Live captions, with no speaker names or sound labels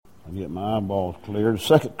Get my eyeballs cleared.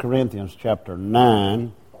 2 Corinthians chapter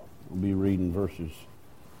 9. We'll be reading verses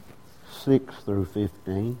 6 through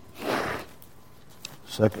 15.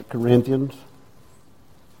 2 Corinthians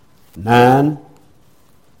 9,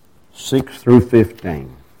 6 through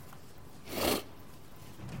 15.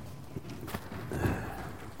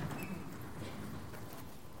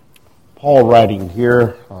 Paul writing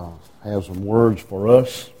here has some words for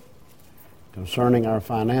us concerning our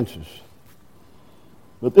finances.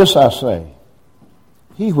 But this I say,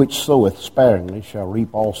 he which soweth sparingly shall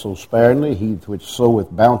reap also sparingly. He which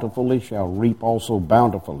soweth bountifully shall reap also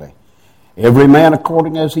bountifully. Every man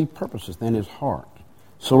according as he purposeth in his heart.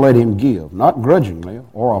 So let him give, not grudgingly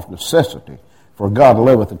or of necessity, for God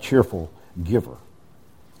loveth a cheerful giver.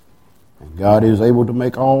 And God is able to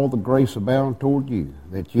make all the grace abound toward you,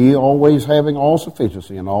 that ye always having all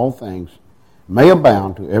sufficiency in all things may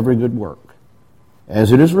abound to every good work.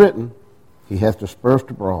 As it is written, He hath dispersed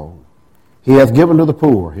abroad. He hath given to the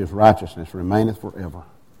poor. His righteousness remaineth forever.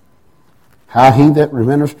 How he that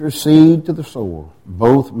ministereth seed to the sower,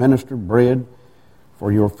 both minister bread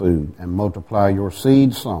for your food, and multiply your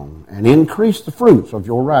seed sown, and increase the fruits of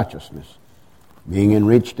your righteousness, being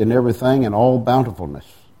enriched in everything in all bountifulness,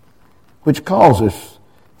 which causes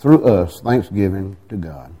through us thanksgiving to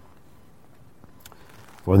God.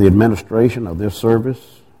 For the administration of this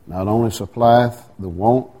service not only supplieth the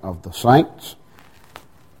want of the saints,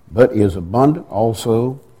 but is abundant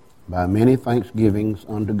also by many thanksgivings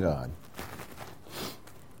unto God.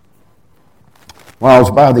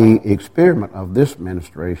 Whilst by the experiment of this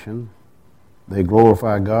ministration they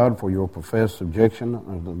glorify God for your professed subjection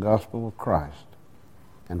of the gospel of Christ,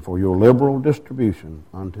 and for your liberal distribution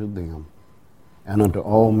unto them and unto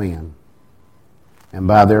all men, and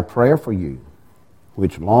by their prayer for you,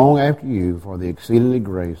 which long after you for the exceedingly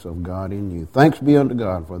grace of God in you. Thanks be unto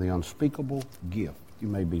God for the unspeakable gift. You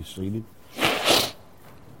may be seated.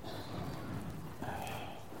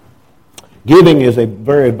 Giving is a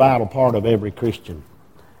very vital part of every Christian.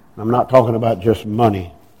 I'm not talking about just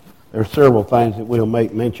money. There are several things that we'll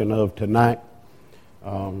make mention of tonight.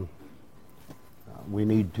 We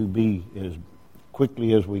need to be as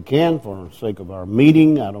quickly as we can for the sake of our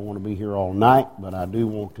meeting. I don't want to be here all night, but I do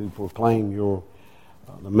want to proclaim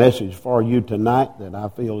the message for you tonight that I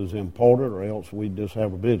feel is important, or else we just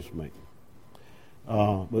have a business meeting.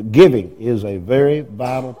 But giving is a very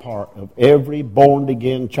vital part of every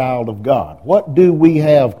born-again child of God. What do we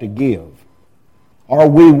have to give? Are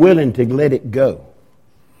we willing to let it go?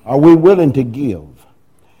 Are we willing to give?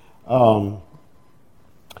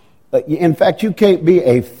 In fact, you can't be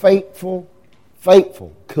a faithful,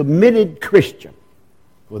 committed Christian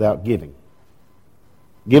without giving.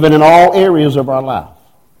 Giving in all areas of our life.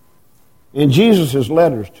 In Jesus'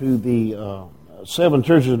 letters to the 7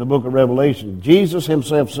 churches in the book of Revelation, Jesus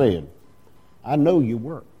himself said, I know your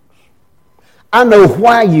works. I know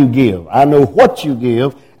why you give. I know what you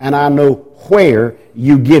give, and I know where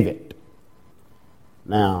you give it.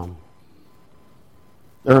 Now,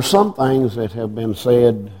 there are some things that have been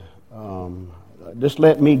said, just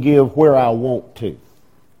let me give where I want to.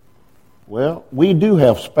 Well, we do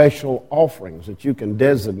have special offerings that you can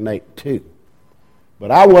designate to. But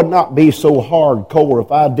I would not be so hardcore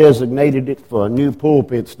if I designated it for a new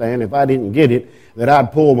pulpit stand, if I didn't get it, that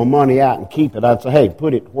I'd pull my money out and keep it. I'd say, hey,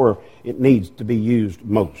 put it where it needs to be used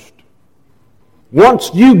most. Once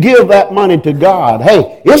you give that money to God,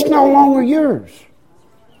 hey, it's no longer yours.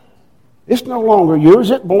 It's no longer yours.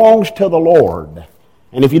 It belongs to the Lord.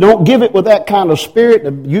 And if you don't give it with that kind of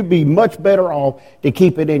spirit, you'd be much better off to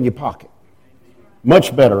keep it in your pocket.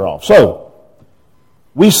 Much better off. So,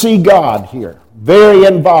 we see God here, very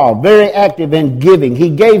involved, very active in giving. He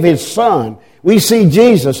gave His Son. We see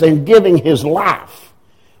Jesus in giving His life.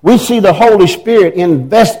 We see the Holy Spirit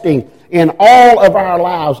investing in all of our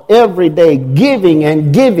lives every day, giving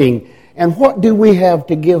and giving. And what do we have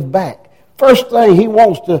to give back? First thing He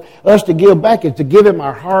wants us to give back is to give Him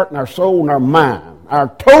our heart and our soul and our mind, our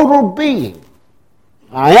total being.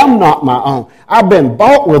 I am not my own. I've been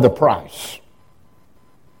bought with a price.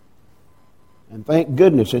 And thank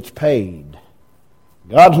goodness it's paid.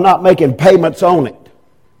 God's not making payments on it.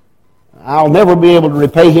 I'll never be able to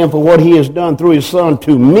repay Him for what He has done through His Son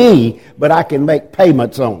to me, but I can make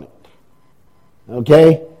payments on it.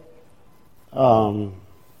 Okay?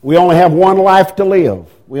 We only have one life to live.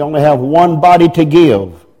 We only have one body to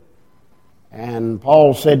give. And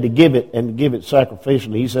Paul said to give it and to give it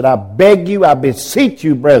sacrificially. He said, I beg you, I beseech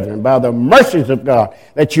you, brethren, by the mercies of God,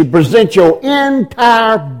 that you present your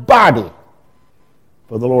entire body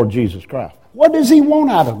for the Lord Jesus Christ. What does He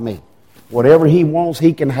want out of me? Whatever He wants,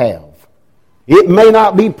 He can have. It may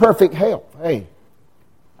not be perfect health. Hey,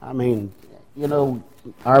 I mean, you know,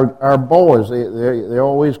 our boys, they're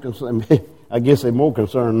always concerned. I guess they're more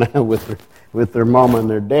concerned now with their mama and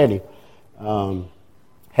their daddy.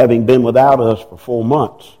 Having been without us for 4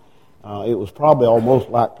 months, it was probably almost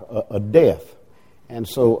like a death. And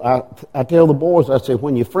so I tell the boys, I say,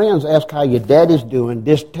 when your friends ask how your daddy's doing,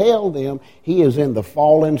 just tell them he is in the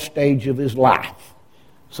fallen stage of his life.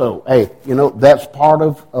 So, hey, you know, that's part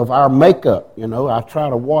of our makeup. You know, I try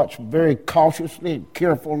to watch very cautiously and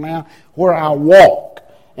careful now where I walk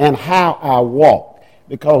and how I walk,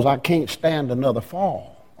 because I can't stand another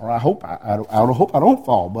fall. Or I hope I don't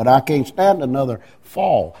fall, but I can't stand another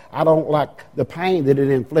fall. I don't like the pain that it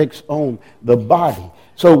inflicts on the body.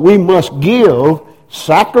 So we must give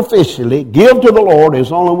sacrificially, give to the Lord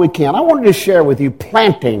as only we can. I wanted to share with you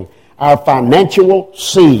planting our financial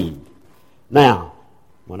seed. Now,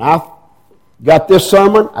 when I got this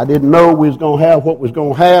sermon, I didn't know we was going to have what we was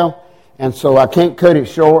going to have, and so I can't cut it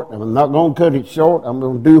short. I'm not going to cut it short. I'm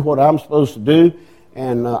going to do what I'm supposed to do.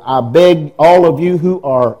 And I beg all of you who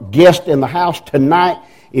are guests in the house tonight,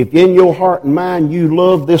 if in your heart and mind you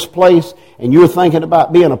love this place and you're thinking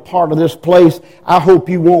about being a part of this place, I hope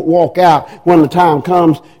you won't walk out when the time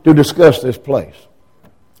comes to discuss this place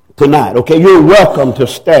tonight. Okay, you're welcome to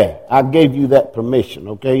stay. I gave you that permission.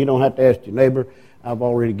 Okay, you don't have to ask your neighbor. I've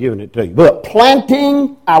already given it to you. But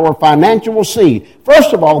planting our financial seed.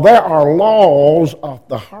 First of all, there are laws of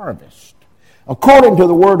the harvest. According to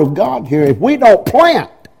the Word of God here, if we don't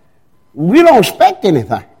plant, we don't expect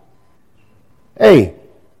anything. Hey,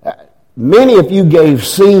 many of you gave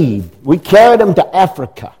seed. We carried them to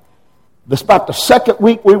Africa. This about the second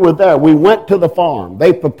week we were there. We went to the farm.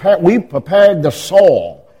 We prepared the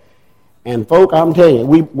soil. And folk, I'm telling you,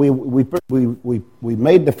 we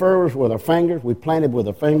made the furrows with our fingers. We planted with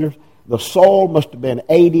our fingers. The soil must have been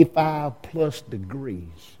 85 plus degrees.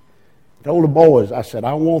 I told the boys, I said,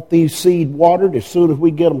 I want these seed watered. As soon as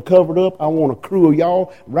we get them covered up, I want a crew of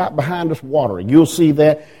y'all right behind us watering. You'll see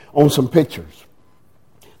that on some pictures.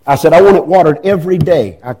 I said, I want it watered every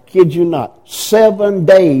day. I kid you not. 7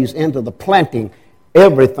 days into the planting,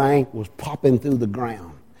 everything was popping through the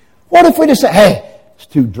ground. What if we just say, hey, it's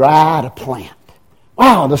too dry to plant.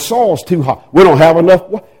 Wow, the soil's too hot. We don't have enough.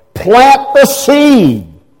 Plant the seed.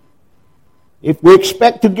 If we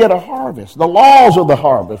expect to get a harvest, the laws of the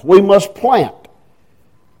harvest, we must plant.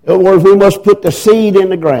 In other words, we must put the seed in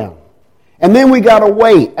the ground. And then we got to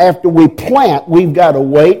wait. After we plant, we've got to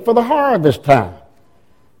wait for the harvest time.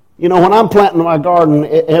 You know, when I'm planting my garden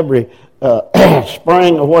every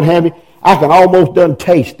spring or what have you, I can almost done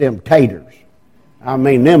taste them taters. I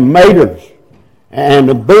mean, them maters and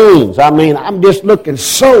the beans. I mean, I'm just looking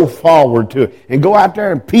so forward to it. And go out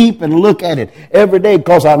there and peep and look at it every day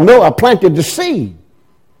because I know I planted the seed.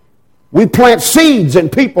 We plant seeds in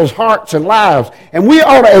people's hearts and lives, and we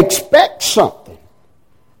ought to expect something.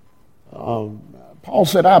 Paul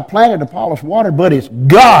said, I planted, Apollos watered, but it's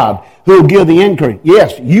God who will give the increase.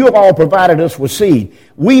 Yes, you have all provided us with seed.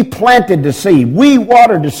 We planted the seed. We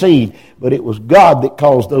watered the seed. But it was God that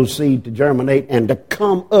caused those seeds to germinate and to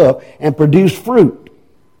come up and produce fruit.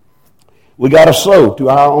 We got to sow to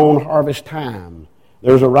our own harvest time.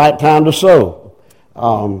 There's a right time to sow.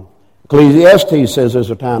 Ecclesiastes says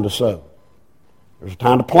there's a time to sow. There's a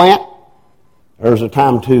time to plant. There's a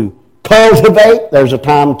time to cultivate. There's a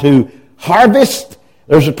time to harvest.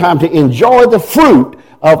 There's a time to enjoy the fruit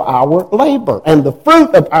of our labor. And the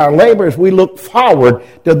fruit of our labor is we look forward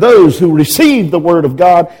to those who receive the Word of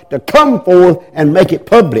God to come forth and make it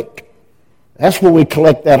public. That's when we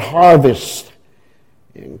collect that harvest.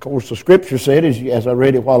 And of course, the Scripture said, as I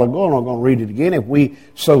read it a while ago, and I'm going to read it again, if we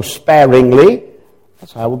sow sparingly,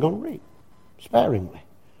 that's how we're going to reap. Sparingly.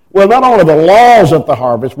 Well, not only the laws of the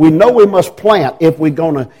harvest, we know we must plant if we're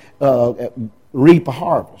going to reap a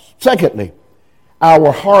harvest. Secondly,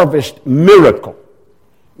 our harvest miracle.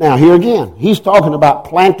 Now, here again, he's talking about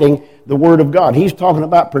planting the Word of God. He's talking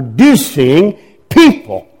about producing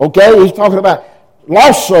people, okay? He's talking about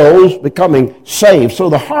lost souls becoming saved. So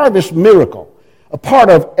the harvest miracle, a part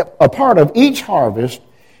of each harvest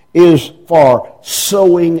is for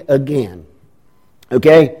sowing again,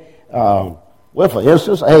 okay? Well, for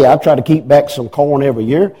instance, hey, I try to keep back some corn every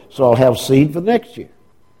year so I'll have seed for the next year.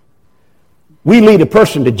 We lead a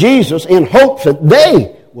person to Jesus in hopes that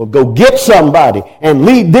they will go get somebody and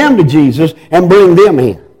lead them to Jesus and bring them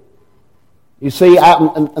in. You see,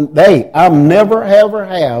 I never ever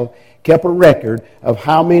have kept a record of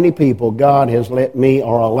how many people God has let me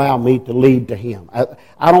or allow me to lead to Him.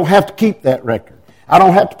 I don't have to keep that record. I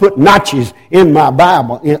don't have to put notches in my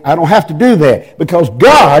Bible. I don't have to do that because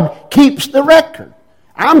God keeps the record.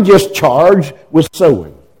 I'm just charged with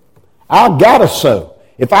sowing. I've got to sow.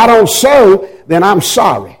 If I don't sow, then I'm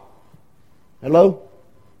sorry. Hello?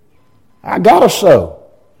 I got to sow.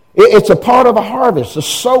 It's a part of a harvest, the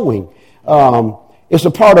sowing. It's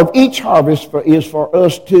a part of each harvest is for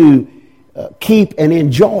us to keep and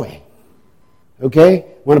enjoy. Okay?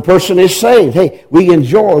 When a person is saved, hey, we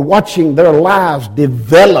enjoy watching their lives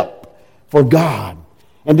develop for God.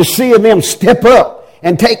 And to see them step up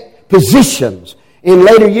and take positions in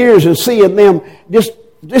later years and seeing them just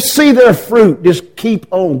see their fruit just keep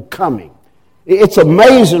on coming. It's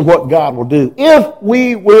amazing what God will do if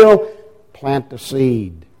we will plant the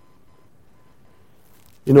seed.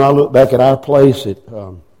 You know, I look back at our place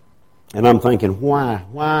and I'm thinking,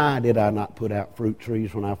 why did I not put out fruit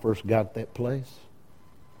trees when I first got that place?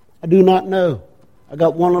 I do not know. I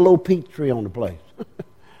got one little peach tree on the place.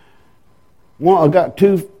 I got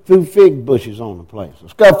two fig bushes on the place, a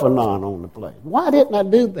scuffernut on the place. Why didn't I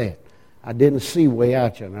do that? I didn't see way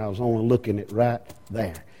out there, and I was only looking at right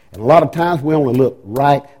there. And a lot of times we only look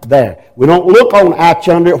right there. We don't look on out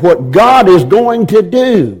yonder at what God is going to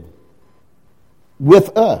do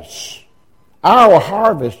with us. Our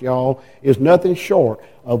harvest, y'all, is nothing short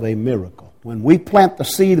of a miracle. When we plant the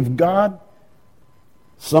seed of God,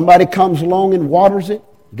 somebody comes along and waters it.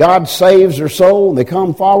 God saves their soul, and they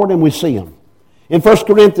come forward, and we see them. In 1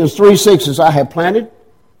 Corinthians 3:6 says, I have planted,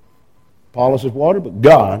 Apollos has watered, but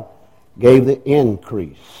God gave the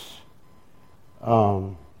increase.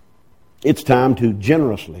 It's time to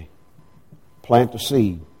generously plant the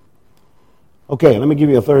seed. Okay, let me give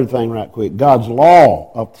you a third thing right quick. God's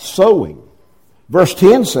law of sowing. Verse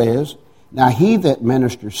 10 says, now he that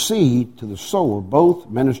ministers seed to the sower both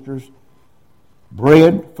ministers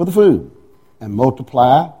bread for the food, and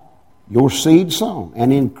multiply your seed sown,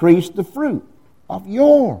 and increase the fruit of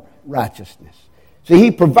your righteousness. See,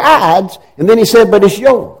 he provides, and then he said, but it's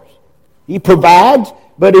yours. He provides,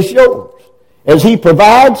 but it's yours. As he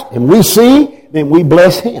provides, and we see, then we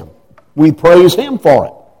bless him. We praise him for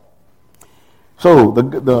it. So,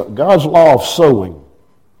 the God's law of sowing,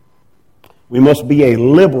 we must be a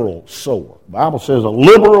liberal sower. The Bible says a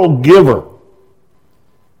liberal giver.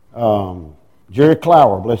 Jerry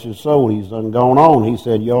Clower, bless his soul, he's done gone on. He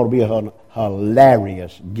said you ought to be a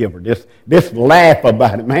hilarious giver. Just laugh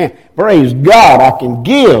about it, man. Praise God, I can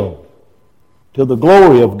give to the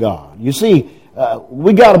glory of God. You see,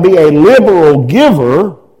 we got to be a liberal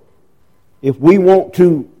giver if we want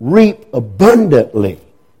to reap abundantly.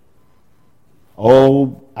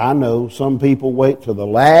 Oh, I know some people wait till the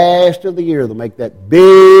last of the year to make that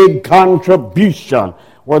big contribution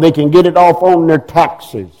where they can get it off on their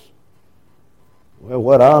taxes. Well,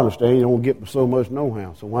 what I understand, you don't get so much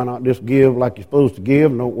know-how. So why not just give like you're supposed to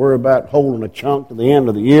give and don't worry about holding a chunk to the end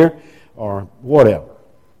of the year or whatever.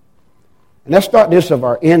 And that's not just of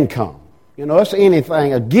our income. You know, that's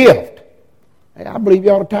anything, a gift. Hey, I believe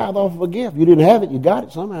you ought to tithe off of a gift. You didn't have it, you got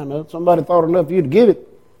it somehow or another. Somebody thought enough for you to give it.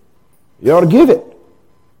 You ought to give it.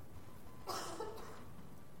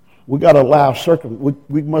 We got to allow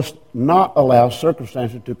we must not allow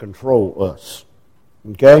circumstances to control us.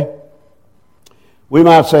 Okay? We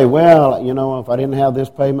might say, well, you know, if I didn't have this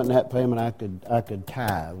payment and that payment, I could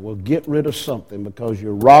tithe. Well, get rid of something because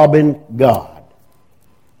you're robbing God.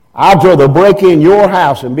 I'd rather break in your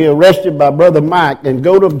house and be arrested by Brother Mike and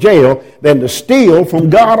go to jail than to steal from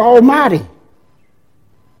God Almighty.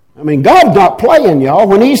 I mean, God's not playing, y'all,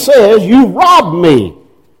 when he says, you robbed me.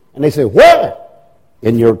 And they say, where?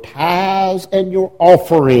 In your tithes and your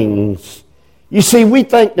offerings. You see, we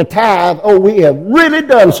think the tithe, we have really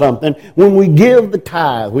done something when we give the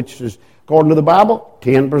tithe, which is, according to the Bible,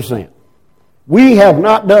 10%. We have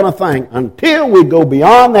not done a thing until we go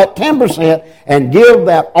beyond that 10% and give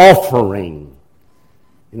that offering.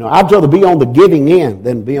 You know, I'd rather be on the giving end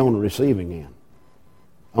than be on the receiving end.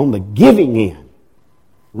 On the giving end,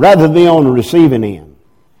 rather than on the receiving end.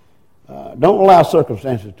 Don't allow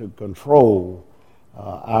circumstances to control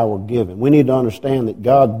our giving. We need to understand that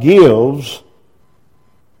God gives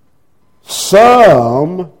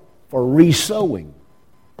some for resowing.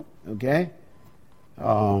 Okay?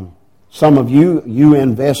 Some of you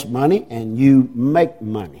invest money and you make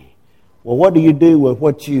money. Well, what do you do with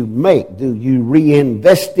what you make? Do you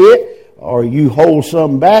reinvest it or you hold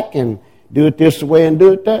some back and do it this way and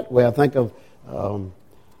do it that way? I think of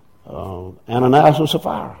Ananias and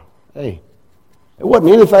Sapphira. Hey, there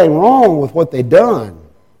wasn't anything wrong with what they done.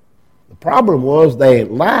 The problem was they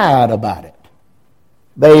lied about it.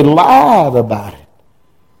 They lied about it.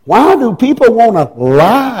 Why do people want to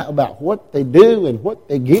lie about what they do and what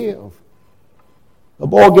they give? The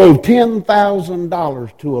boy gave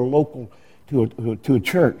 $10,000 to a local, to a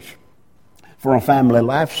church for a family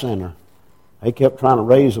life center They kept trying to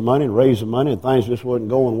raise the money, and things just wasn't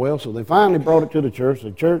going well. So they finally brought it to the church.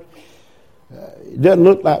 The church, it doesn't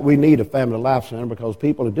look like we need a family life center because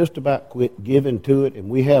people have just about quit giving to it, and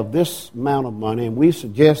we have this amount of money, and we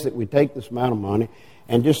suggest that we take this amount of money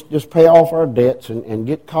and just pay off our debts and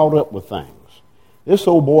get caught up with things. This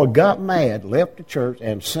old boy got mad, left the church,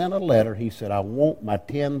 and sent a letter. He said, I want my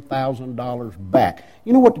 $10,000 back.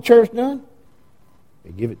 You know what the church done?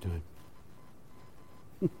 They give it to him.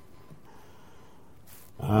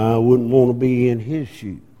 I wouldn't want to be in his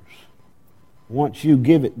shoes. Once you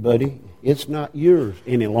give it, buddy, it's not yours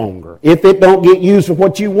any longer. If it don't get used for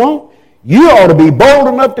what you want, you ought to be bold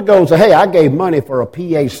enough to go and say, hey, I gave money for a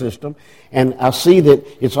PA system, and I see that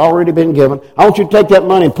it's already been given. I want you to take that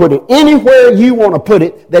money and put it anywhere you want to put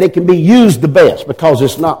it that it can be used the best, because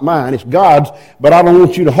it's not mine, it's God's, but I don't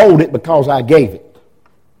want you to hold it because I gave it.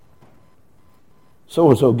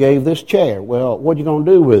 So-and-so gave this chair. Well, what are you going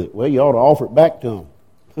to do with it? Well, you ought to offer it back to them.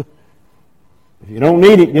 If you don't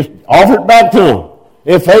need it, just offer it back to them.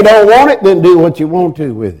 If they don't want it, then do what you want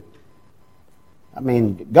to with it. I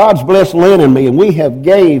mean, God's blessed Lynn and me, and we have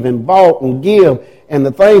gave and bought and give, and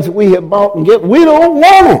the things that we have bought and give, we don't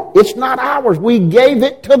want it. It's not ours. We gave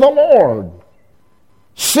it to the Lord.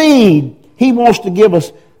 Seed, He wants to give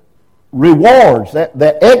us rewards,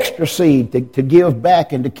 that extra seed to give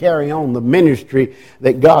back and to carry on the ministry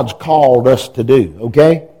that God's called us to do,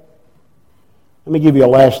 okay? Let me give you a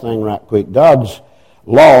last thing right quick. God's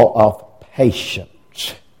law of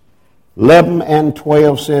patience. 11 and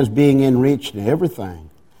 12 says, being enriched in everything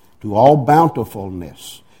to all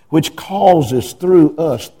bountifulness, which causes through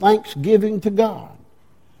us thanksgiving to God.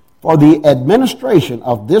 For the administration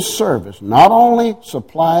of this service not only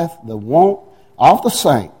supplieth the want of the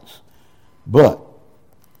saints, but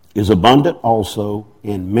is abundant also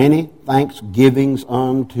in many thanksgivings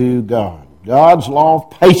unto God. God's law of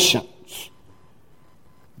patience.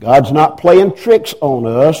 God's not playing tricks on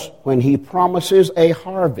us when He promises a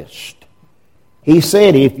harvest. He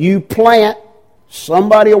said, if you plant,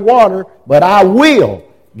 somebody will water, but I will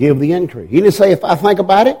give the increase. He didn't say, if I think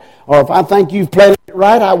about it, or if I think you've planted it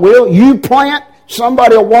right, I will. You plant,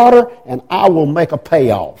 somebody will water, and I will make a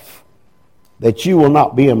payoff that you will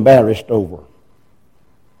not be embarrassed over.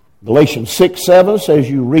 Galatians 6:7 says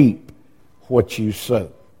you reap what you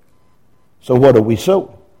sow. So what do we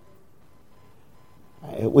sow?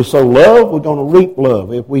 If we sow love, we're going to reap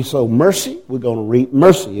love. If we sow mercy, we're going to reap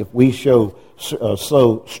mercy. If we sow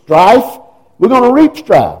strife, we're going to reap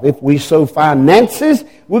strife. If we sow finances,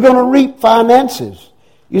 we're going to reap finances.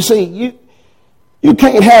 You see, you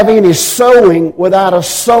can't have any sowing without a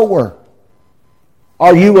sower.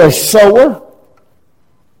 Are you a sower?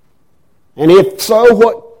 And if so,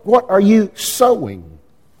 what are you sowing?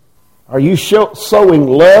 Are you sowing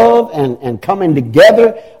love and coming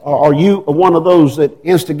together, or are you one of those that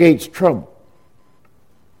instigates trouble?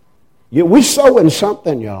 We sowing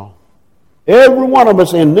something, y'all. Every one of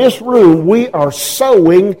us in this room, we are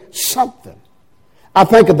sowing something. I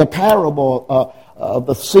think of the parable of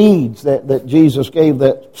the seeds that Jesus gave,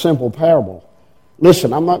 that simple parable.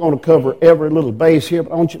 Listen, I'm not going to cover every little base here,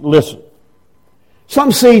 but I want you to listen.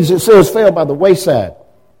 Some seeds, it says, fell by the wayside.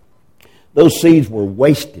 Those seeds were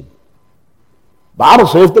wasted. The Bible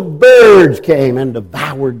says the birds came and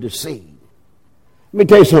devoured the seed. Let me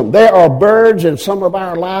tell you something. There are birds in some of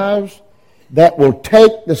our lives that will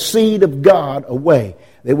take the seed of God away.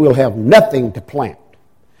 They will have nothing to plant.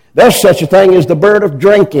 There's such a thing as the bird of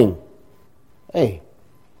drinking. Hey,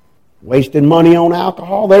 wasting money on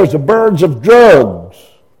alcohol. There's the birds of drugs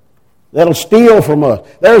that'll steal from us.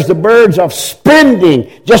 There's the birds of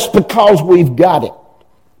spending just because we've got it.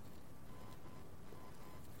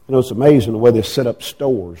 You know, it's amazing the way they set up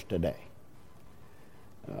stores today.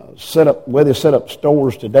 Where they set up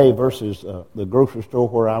stores today versus the grocery store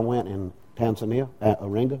where I went in Tanzania,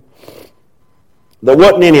 Iringa. There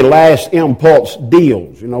wasn't any last impulse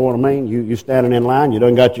deals. You know what I mean? You standing in line, you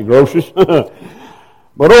done got your groceries. But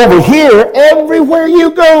over here, everywhere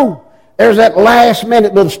you go, there's that last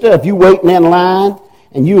minute little stuff. You waiting in line,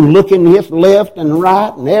 and you looking left and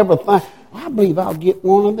right and everything. I believe I'll get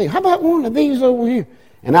one of these. How about one of these over here?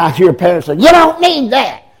 And I hear parents say, you don't need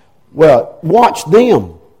that. Well, watch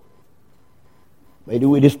them.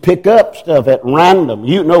 We just pick up stuff at random.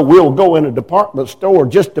 You know, we'll go in a department store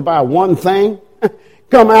just to buy one thing,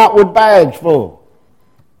 come out with bags full.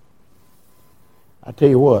 I tell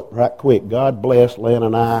you what, right quick, God bless Len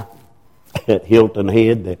and I at Hilton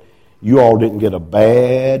Head that you all didn't get a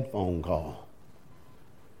bad phone call.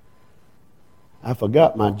 I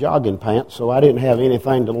forgot my jogging pants, so I didn't have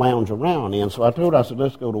anything to lounge around in. So I told her, I said,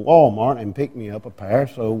 let's go to Walmart and pick me up a pair.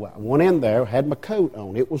 So I went in there, had my coat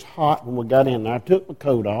on. It was hot when we got in there. I took my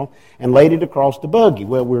coat off and laid it across the buggy.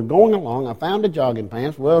 Well, we were going along. I found the jogging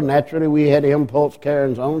pants. Well, naturally, we had impulse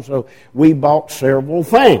carryings on, so we bought several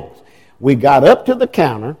things. We got up to the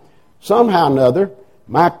counter. Somehow or another,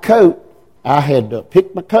 my coat, I had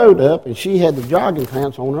picked my coat up, and she had the jogging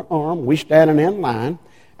pants on her arm. We standing in line.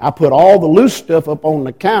 I put all the loose stuff up on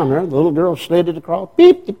the counter. The little girl slid it across.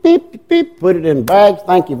 Beep, beep, beep, beep, put it in bags.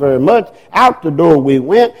 Thank you very much. Out the door we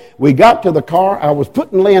went. We got to the car. I was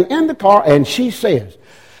putting Lynn in the car, and she says,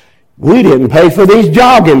 we didn't pay for these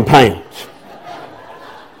jogging pants.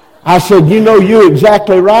 I said, you know, you're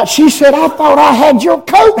exactly right. She said, I thought I had your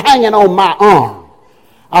coat hanging on my arm.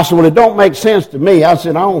 I said, well, it don't make sense to me. I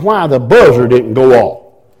said, I don't know why the buzzer didn't go off.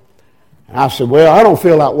 And I said, well, I don't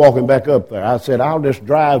feel like walking back up there. I said, I'll just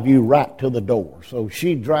drive you right to the door. So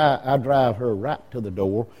I drive her right to the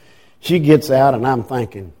door. She gets out, and I'm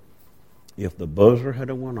thinking, if the buzzer had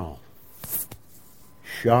went off,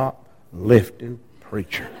 shoplifting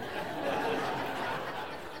preacher.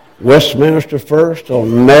 Westminster First will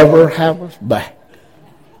never have us back.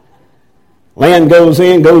 Lynn goes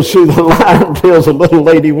in, goes through the line, tells the little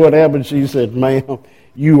lady what happened. She said, ma'am,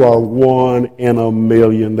 you are 1 in a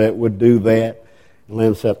million that would do that. And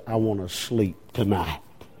Lynn said, I want to sleep tonight.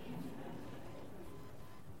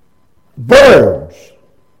 Birds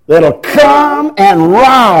that'll come and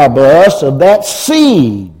rob us of that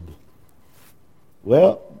seed.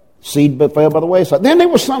 Well, seed fell by the wayside. Then there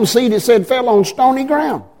was some seed that said fell on stony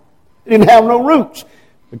ground. It didn't have no roots.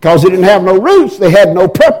 Because it didn't have no roots, they had no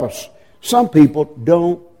purpose. Some people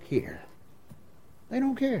don't care. They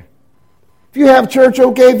don't care. If you have church,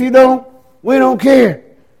 okay. If you don't, we don't care.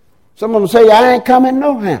 Some of them say, I ain't coming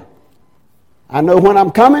no how. I know when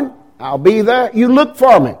I'm coming, I'll be there. You look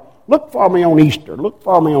for me. Look for me on Easter. Look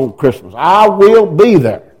for me on Christmas. I will be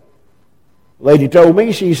there. The lady told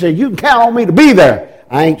me, she said, you can count on me to be there.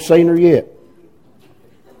 I ain't seen her yet.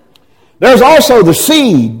 There's also the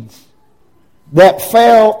seeds that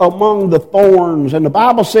fell among the thorns. And the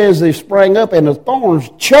Bible says they sprang up and the thorns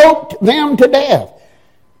choked them to death.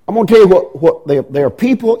 I'm going to tell you what there are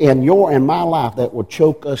people in your and my life that will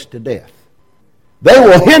choke us to death. They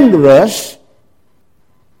will hinder us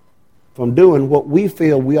from doing what we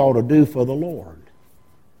feel we ought to do for the Lord.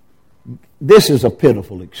 This is a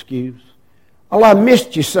pitiful excuse. Oh, I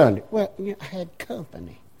missed you Sunday. Well, I had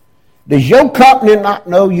company. Does your company not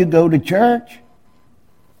know you go to church?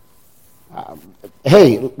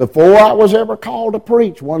 Hey, before I was ever called to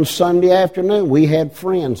preach, one Sunday afternoon, we had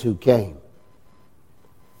friends who came.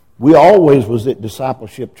 We always was at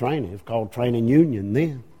discipleship training. It's called Training Union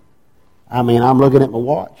then. I mean, I'm looking at my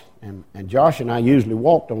watch. And Josh and I usually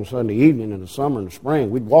walked on Sunday evening in the summer and the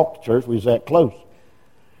spring. We'd walk to church. We was that close.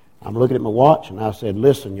 I'm looking at my watch, and I said,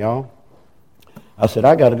 listen, y'all. I said,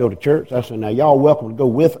 I got to go to church. I said, now, y'all welcome to go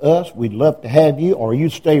with us. We'd love to have you, or you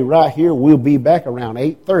stay right here. We'll be back around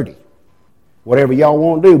 8:30. Whatever y'all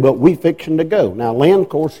want to do, but we fixing to go. Now, Lynn, of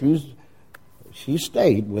course, she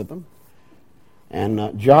stayed with them.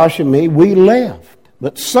 And Josh and me, we left.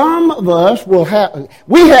 But some of us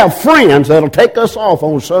we have friends that'll take us off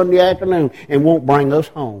on Sunday afternoon and won't bring us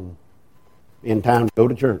home in time to go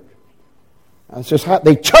to church. That's just how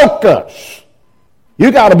they choke us.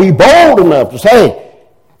 You got to be bold enough to say,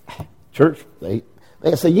 church, they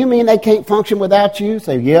say, you mean they can't function without you?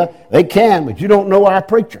 Say, yeah, they can, but you don't know our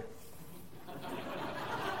preacher.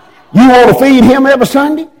 You want to feed him every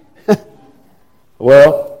Sunday?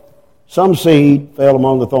 Well, some seed fell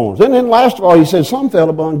among the thorns. And then last of all, he said, some fell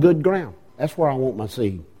upon good ground. That's where I want my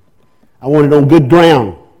seed. I want it on good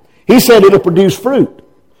ground. He said it'll produce fruit.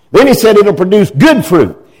 Then he said it'll produce good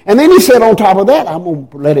fruit. And then he said on top of that, I'm going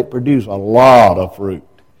to let it produce a lot of fruit.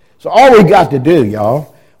 So all we got to do,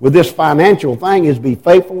 y'all, with this financial thing is be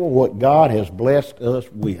faithful to what God has blessed us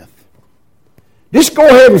with. Just go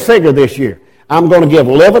ahead and figure this year. I'm going to give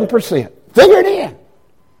 11%. Figure it in.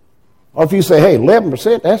 Or if you say, hey,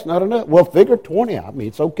 11%, that's not enough. Well, figure 20. I mean,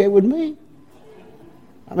 it's okay with me.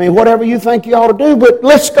 I mean, whatever you think you ought to do, but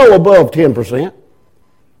let's go above 10%.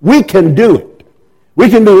 We can do it. We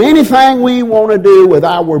can do anything we want to do with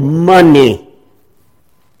our money.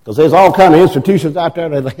 Because there's all kind of institutions out there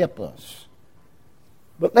that'll help us.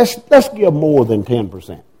 But let's give more than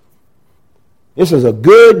 10%. This is a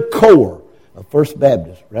good core of First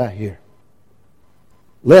Baptist right here.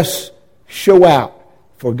 Let's show out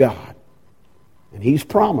for God. And He's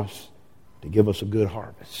promised to give us a good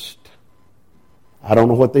harvest. I don't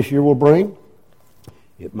know what this year will bring.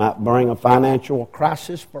 It might bring a financial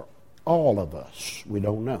crisis for all of us. We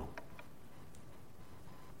don't know.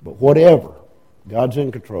 But whatever, God's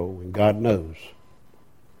in control and God knows.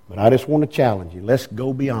 But I just want to challenge you. Let's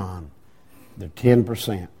go beyond the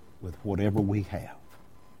 10% with whatever we have.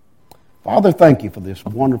 Father, thank you for this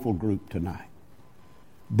wonderful group tonight.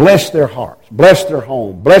 Bless their hearts, bless their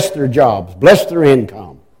home, bless their jobs, bless their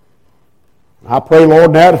income. I pray,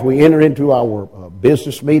 Lord, now as we enter into our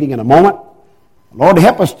business meeting in a moment, Lord,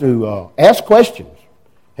 help us to ask questions.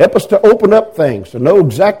 Help us to open up things, to know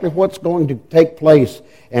exactly what's going to take place.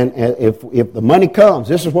 And if the money comes,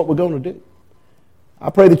 this is what we're going to do.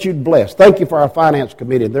 I pray that you'd bless. Thank you for our finance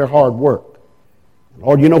committee and their hard work.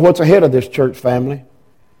 Lord, you know what's ahead of this church family.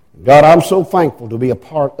 God, I'm so thankful to be a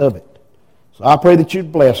part of it. So I pray that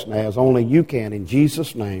you'd bless now as only you can. In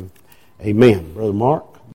Jesus' name, amen. Brother Mark.